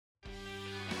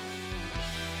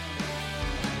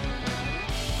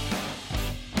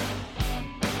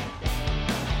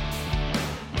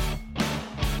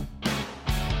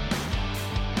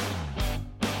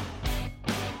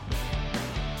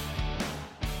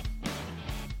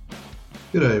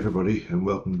G'day everybody and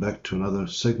welcome back to another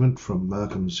segment from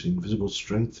Markham's Invisible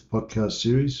Strength podcast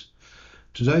series.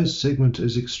 Today's segment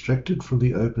is extracted from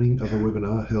the opening of a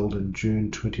webinar held in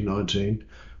June 2019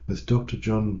 with Dr.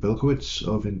 John Belkowitz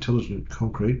of Intelligent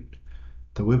Concrete.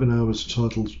 The webinar was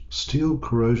titled Steel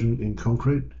Corrosion in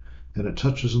Concrete, and it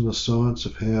touches on the science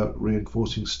of how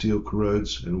reinforcing steel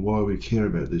corrodes and why we care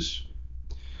about this.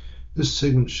 This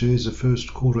segment shares the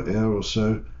first quarter hour or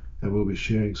so, and we'll be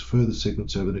sharing further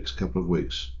segments over the next couple of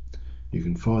weeks. You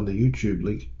can find the YouTube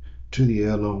link to the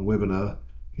hour-long webinar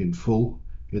in full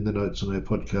in the notes on our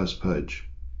podcast page.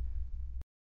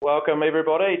 Welcome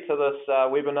everybody to this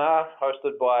webinar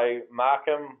hosted by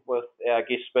Markham with our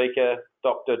guest speaker,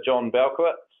 Dr. John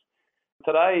Belkowitz.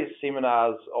 Today's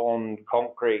seminar is on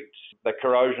concrete, the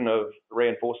corrosion of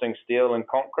reinforcing steel in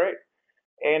concrete,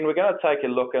 and we're going to take a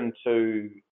look into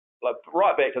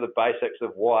right back to the basics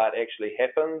of why it actually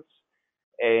happens,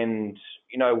 and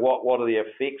what are the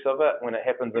effects of it when it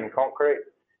happens in concrete,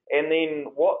 and then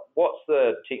what's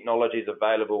the technologies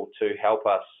available to help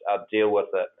us deal with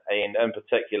it. And in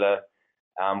particular,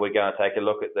 we're going to take a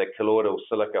look at the colloidal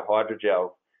silica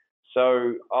hydrogel.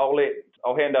 So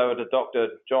I'll hand over to Dr.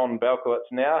 John Belkowitz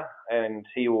now, and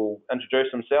he will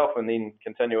introduce himself and then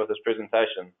continue with his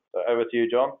presentation. So over to you,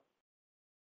 John.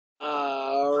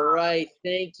 All right,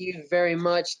 thank you very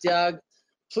much, Doug.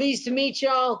 Pleased to meet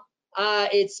y'all.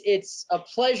 It's a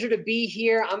pleasure to be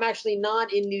here. I'm actually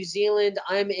not in New Zealand.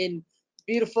 I'm in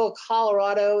beautiful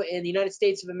Colorado in the United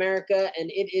States of America,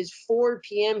 and it is 4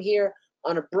 p.m. here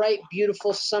on a bright,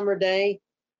 beautiful summer day.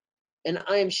 And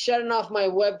I am shutting off my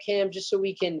webcam just so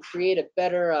we can create a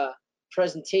better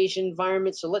presentation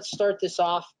environment. So let's start this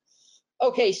off.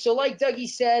 Okay, so like Dougie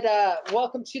said,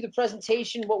 welcome to the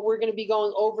presentation. What we're going to be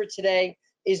going over today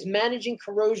is managing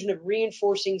corrosion of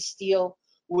reinforcing steel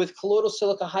with colloidal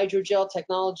silica hydrogel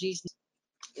technologies.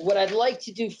 What I'd like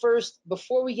to do first,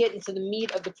 before we get into the meat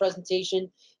of the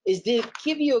presentation, is to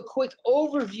give you a quick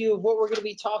overview of what we're going to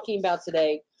be talking about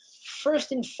today.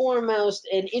 First and foremost,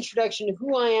 an introduction to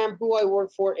who I am, who I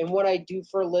work for, and what I do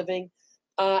for a living.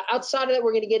 Outside of that,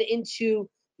 we're going to get into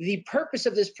the purpose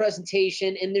of this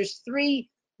presentation, and there's 3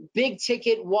 big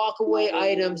ticket walkaway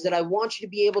items that I want you to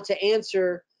be able to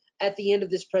answer at the end of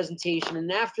this presentation.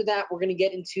 And after that, we're going to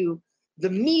get into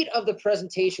the meat of the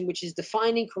presentation, which is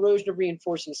defining corrosion of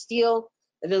reinforcing steel,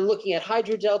 and then looking at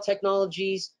hydrogel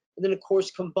technologies, and then of course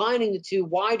combining the two.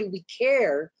 Why do we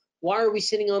care? Why are we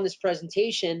sitting on this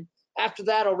presentation? After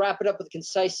that, I'll wrap it up with a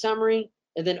concise summary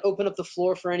and then open up the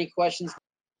floor for any questions.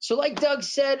 So like Doug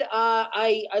said,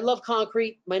 I love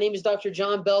concrete. My name is Dr.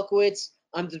 John Belkowitz.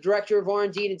 I'm the Director of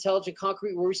R&D at Intelligent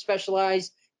Concrete, where we specialize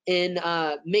in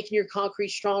making your concrete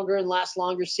stronger and last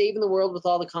longer, saving the world with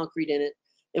all the concrete in it.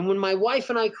 And when my wife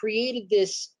and I created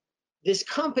this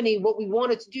company, what we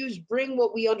wanted to do is bring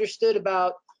what we understood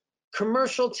about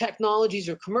commercial technologies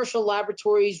or commercial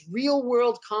laboratories, real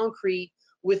world concrete,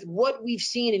 with what we've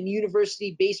seen in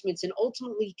university basements, and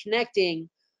ultimately connecting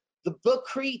the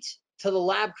bookcrete to the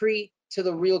labcrete to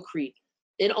the realcrete.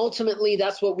 And ultimately,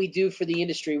 that's what we do for the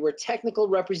industry. We're technical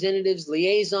representatives,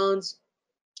 liaisons,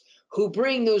 who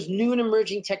bring those new and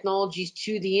emerging technologies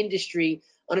to the industry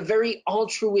on a very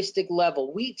altruistic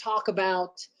level. We talk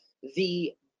about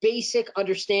the basic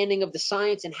understanding of the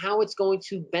science and how it's going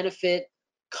to benefit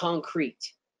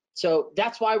concrete. So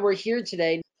that's why we're here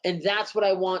today, and that's what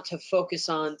I want to focus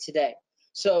on today.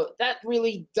 So that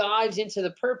really dives into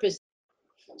the purpose.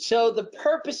 So the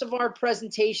purpose of our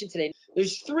presentation today,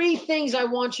 there's 3 things I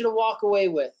want you to walk away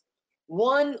with.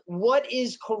 1, what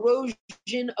is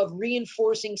corrosion of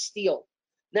reinforcing steel?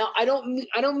 Now, I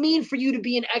don't mean for you to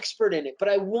be an expert in it, but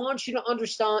I want you to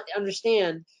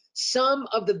understand some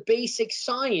of the basic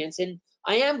science. And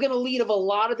I am going to leave a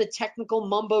lot of the technical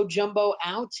mumbo jumbo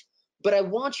out, but I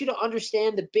want you to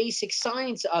understand the basic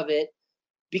science of it,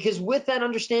 because with that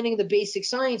understanding of the basic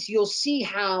science, you'll see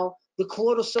how the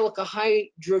colloidal silica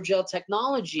hydrogel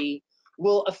technology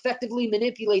will effectively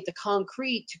manipulate the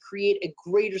concrete to create a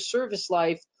greater surface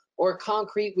life, or a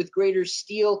concrete with greater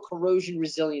steel corrosion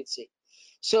resiliency.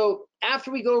 So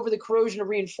after we go over the corrosion of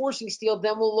reinforcing steel,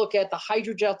 then we'll look at the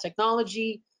hydrogel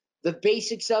technology, the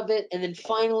basics of it, and then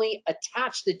finally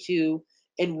attach the two,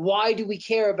 and why do we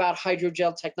care about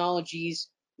hydrogel technologies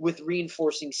with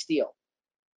reinforcing steel.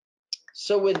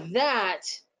 So with that,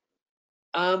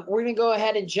 we're going to go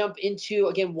ahead and jump into,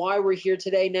 again, why we're here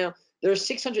today. Now, there are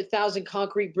 600,000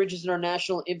 concrete bridges in our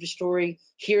national inventory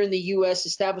here in the U.S.,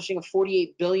 establishing a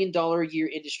 $48 billion a year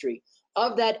industry.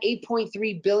 Of that,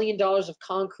 $8.3 billion of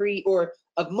concrete, or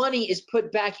of money, is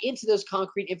put back into those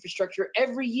concrete infrastructure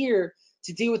every year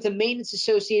to deal with the maintenance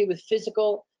associated with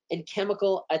physical and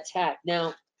chemical attack.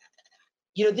 Now,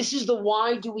 this is the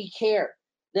why do we care.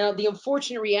 Now, the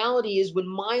unfortunate reality is when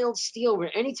mild steel,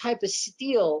 where any type of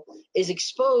steel is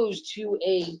exposed to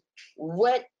a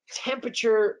wet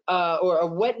temperature or a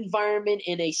wet environment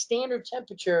in a standard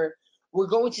temperature, we're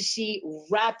going to see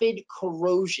rapid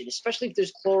corrosion, especially if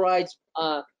there's chlorides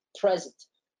present.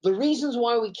 The reasons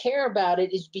why we care about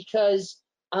it is because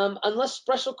unless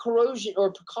special corrosion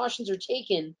or precautions are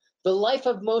taken, the life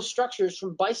of most structures,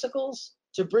 from bicycles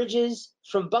to bridges,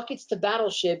 from buckets to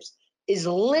battleships, is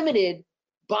limited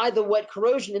by the wet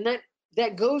corrosion. And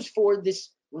that goes for this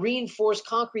reinforced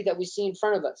concrete that we see in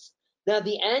front of us. Now,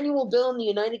 the annual bill in the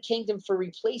United Kingdom for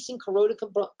replacing corroded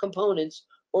components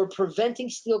or preventing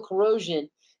steel corrosion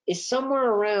is somewhere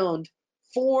around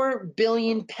 4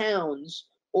 billion pounds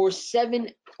or 7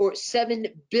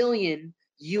 billion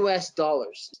US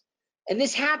dollars. And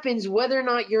this happens whether or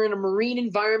not you're in a marine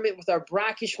environment with our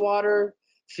brackish water,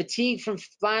 fatigue from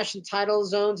flash and tidal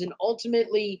zones, and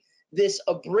ultimately this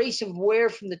abrasive wear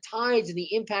from the tides and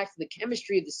the impact of the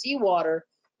chemistry of the seawater.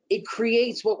 It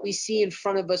creates what we see in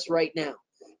front of us right now,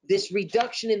 this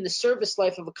reduction in the service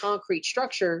life of a concrete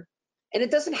structure. And it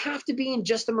doesn't have to be in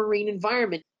just a marine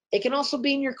environment. It can also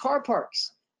be in your car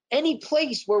parks. Any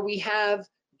place where we have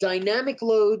dynamic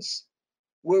loads,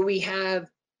 where we have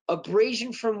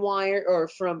abrasion from wire or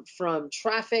from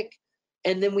traffic,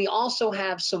 and then we also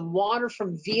have some water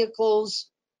from vehicles,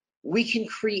 we can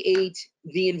create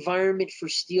the environment for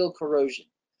steel corrosion.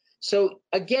 So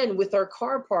again, with our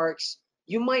car parks,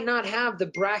 you might not have the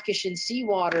brackish and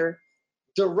seawater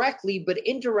directly, but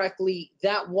indirectly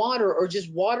that water or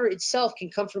just water itself can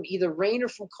come from either rain or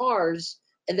from cars.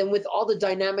 And then with all the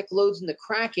dynamic loads and the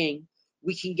cracking,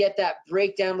 we can get that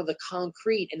breakdown of the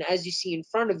concrete. And as you see in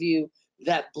front of you,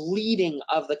 that bleeding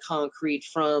of the concrete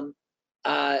from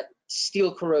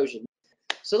steel corrosion.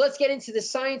 So let's get into the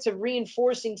science of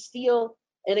reinforcing steel.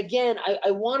 And again,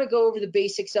 I want to go over the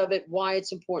basics of it, why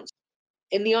it's important.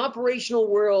 In the operational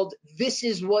world, this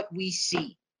is what we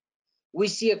see. We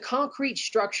see a concrete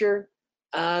structure,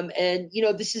 and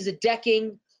this is a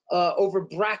decking over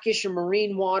brackish or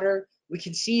marine water. We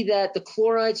can see that the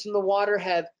chlorides from the water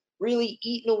have really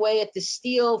eaten away at the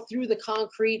steel through the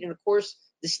concrete, and of course,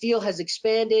 the steel has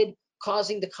expanded,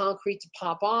 causing the concrete to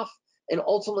pop off, and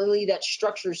ultimately that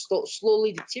structure is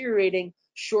slowly deteriorating,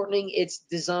 shortening its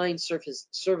design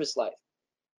service life.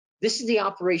 This is the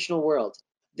operational world.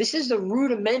 This is the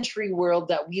rudimentary world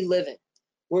that we live in,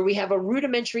 where we have a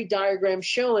rudimentary diagram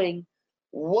showing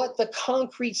what the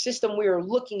concrete system we are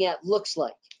looking at looks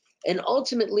like. And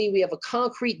ultimately, we have a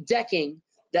concrete decking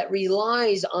that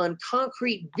relies on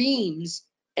concrete beams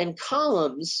and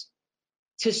columns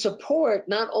to support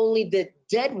not only the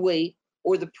dead weight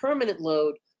or the permanent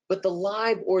load, but the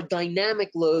live or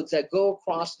dynamic loads that go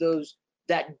across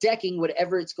that decking,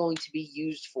 whatever it's going to be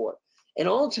used for. And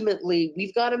ultimately,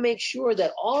 we've got to make sure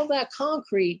that all that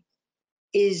concrete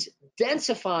is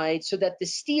densified so that the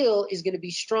steel is going to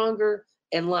be stronger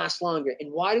and last longer.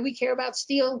 And why do we care about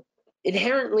steel?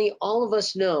 Inherently, all of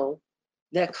us know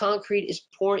that concrete is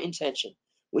poor in tension.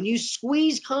 When you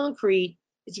squeeze concrete,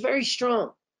 it's very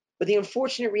strong. But the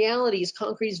unfortunate reality is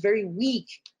concrete is very weak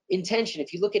in tension.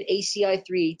 If you look at ACI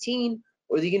 318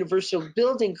 or the Universal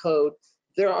Building Code,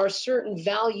 there are certain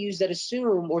values that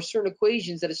assume, or certain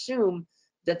equations that assume,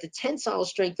 that the tensile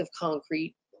strength of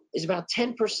concrete is about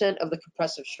 10% of the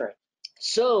compressive strength.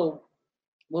 So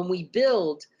when we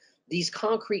build these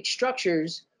concrete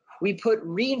structures, we put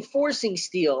reinforcing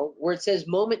steel, where it says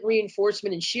moment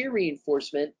reinforcement and shear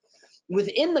reinforcement,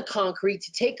 within the concrete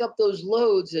to take up those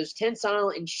loads, those tensile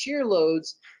and shear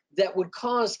loads that would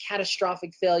cause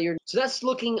catastrophic failure. So that's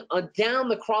looking down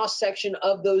the cross section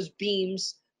of those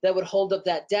beams that would hold up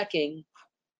that decking,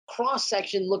 cross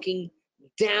section looking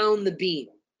down the beam.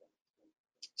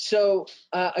 So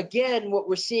again, what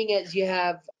we're seeing is you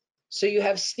have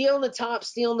steel on the top,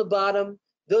 steel on the bottom.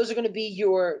 Those are going to be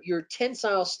your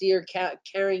tensile steel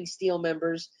carrying steel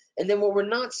members. And then what we're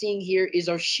not seeing here is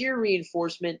our shear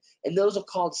reinforcement, and those are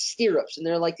called stirrups, and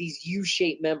they're like these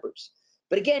U-shaped members.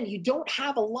 But again, you don't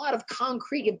have a lot of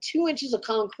concrete. You have 2 inches of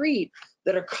concrete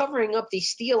that are covering up the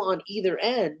steel on either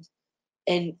end.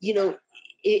 And,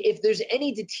 if there's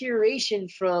any deterioration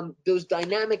from those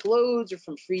dynamic loads or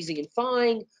from freezing and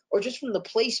thawing or just from the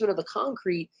placement of the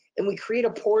concrete, and we create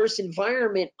a porous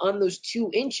environment on those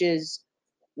 2 inches,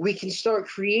 we can start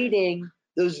creating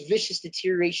those vicious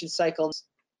deterioration cycles.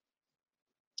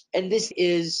 And this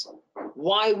is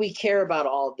why we care about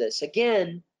all of this.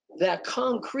 Again, that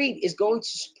concrete is going to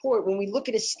support, when we look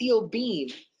at a steel beam,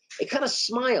 it kind of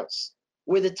smiles,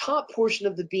 where the top portion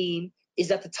of the beam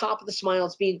is at the top of the smile,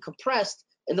 it's being compressed,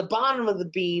 and the bottom of the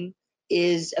beam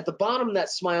is at the bottom of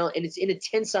that smile, and it's in a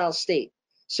tensile state.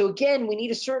 So again, we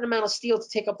need a certain amount of steel to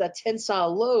take up that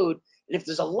tensile load. And if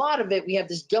there's a lot of it, we have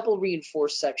this double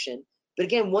reinforced section. But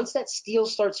again, once that steel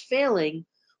starts failing,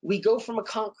 we go from a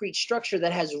concrete structure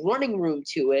that has running room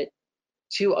to it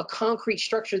to a concrete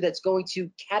structure that's going to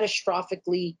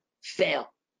catastrophically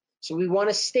fail. So we want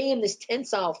to stay in this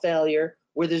tensile failure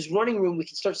where there's running room. We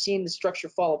can start seeing the structure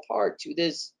fall apart to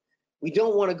this. We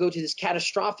don't want to go to this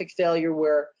catastrophic failure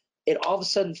where it all of a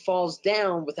sudden falls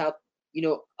down without,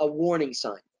 a warning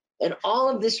sign. And all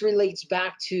of this relates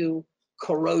back to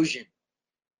corrosion.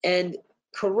 And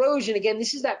corrosion, again,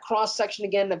 this is that cross section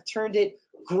again. I've turned it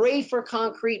gray for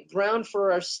concrete, brown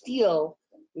for our steel.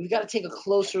 We've got to take a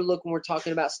closer look when we're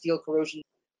talking about steel corrosion,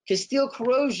 because steel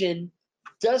corrosion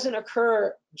doesn't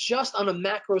occur just on a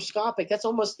macroscopic. That's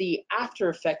almost the after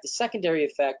effect, the secondary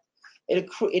effect. It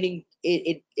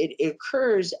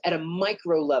occurs at a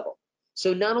micro level.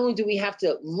 So not only do we have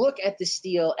to look at the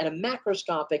steel at a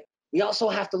macroscopic, we also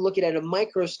have to look at it at a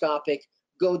microscopic,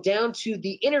 go down to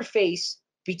the interface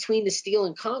between the steel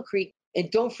and concrete. And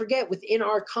don't forget, within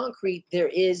our concrete, there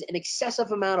is an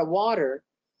excessive amount of water.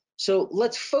 So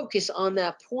let's focus on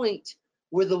that point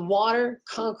where the water,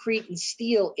 concrete, and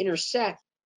steel intersect.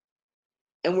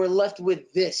 And we're left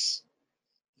with this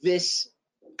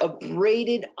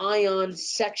abraded ion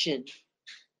section,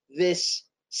 this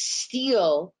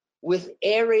steel with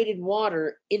aerated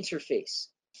water interface.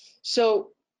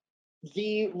 So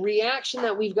the reaction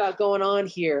that we've got going on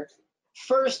here,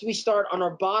 first we start on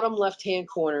our bottom left-hand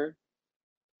corner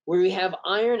where we have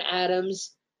iron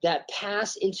atoms that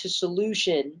pass into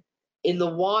solution in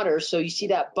the water. So you see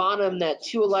that bottom, that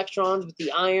 2 electrons with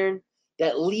the iron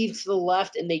that leave to the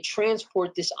left, and they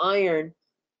transport this iron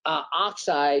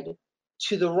oxide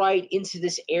to the right into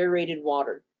this aerated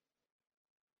water.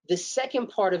 The second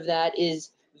part of that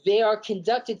is they are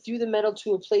conducted through the metal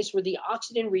to a place where the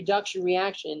oxidant reduction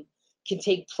reaction can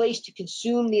take place to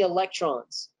consume the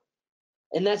electrons.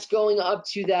 And that's going up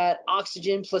to that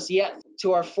oxygen plus yet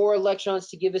to our 4 electrons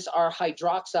to give us our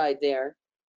hydroxide there.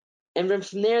 And then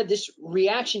from there, this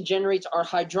reaction generates our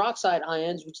hydroxide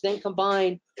ions, which then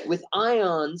combine with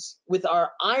ions, with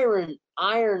our iron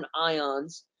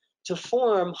ions, to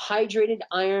form hydrated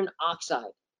iron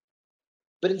oxide.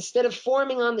 But instead of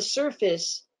forming on the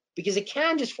surface, because it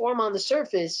can just form on the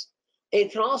surface,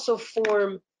 it can also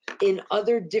form in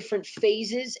other different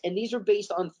phases, and these are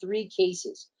based on 3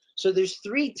 cases. So there's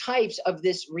 3 types of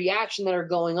this reaction that are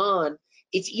going on.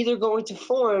 It's either going to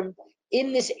form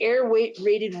in this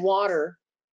air-rated water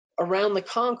around the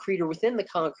concrete or within the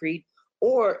concrete,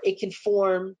 or it can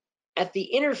form at the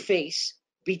interface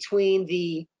between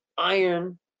the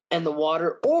iron and the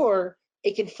water, or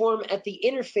it can form at the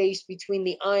interface between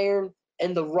the iron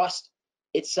and the rust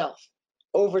itself.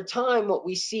 Over time, what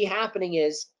we see happening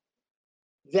is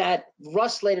that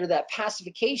rust layer, that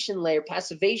passivation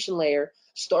layer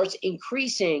starts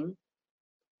increasing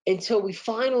until we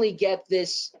finally get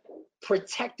this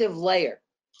protective layer.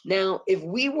 Now, if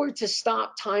we were to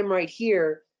stop time right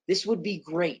here, this would be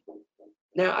great.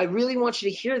 Now, I really want you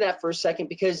to hear that for a second,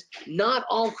 because not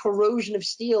all corrosion of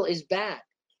steel is bad.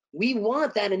 We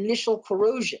want that initial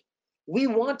corrosion. We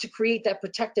want to create that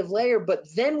protective layer, but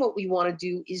then what we want to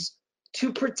do is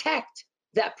to protect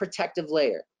that protective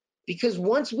layer. Because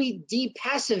once we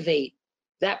depassivate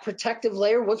that protective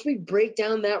layer, once we break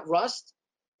down that rust,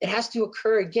 it has to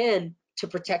occur again to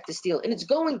protect the steel. And it's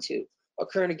going to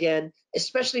occur again,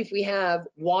 especially if we have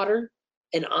water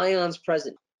and ions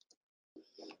present.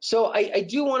 So I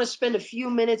do want to spend a few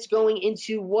minutes going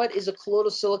into what is a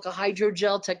colloidal silica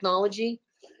hydrogel technology.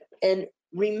 And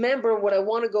remember, what I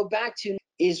want to go back to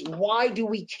is, why do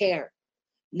we care?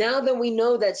 Now that we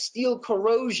know that steel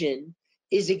corrosion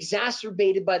is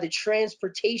exacerbated by the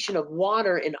transportation of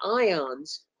water and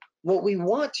ions, what we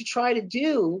want to try to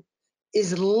do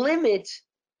is limit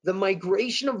the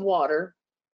migration of water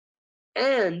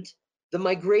and the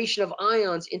migration of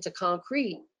ions into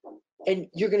concrete. And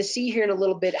you're going to see here in a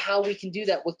little bit how we can do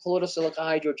that with colloidal silica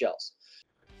hydrogels.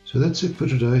 So that's it for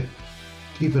today.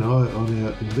 Keep an eye on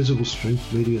our Invisible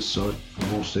Strength media site for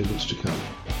more segments to come.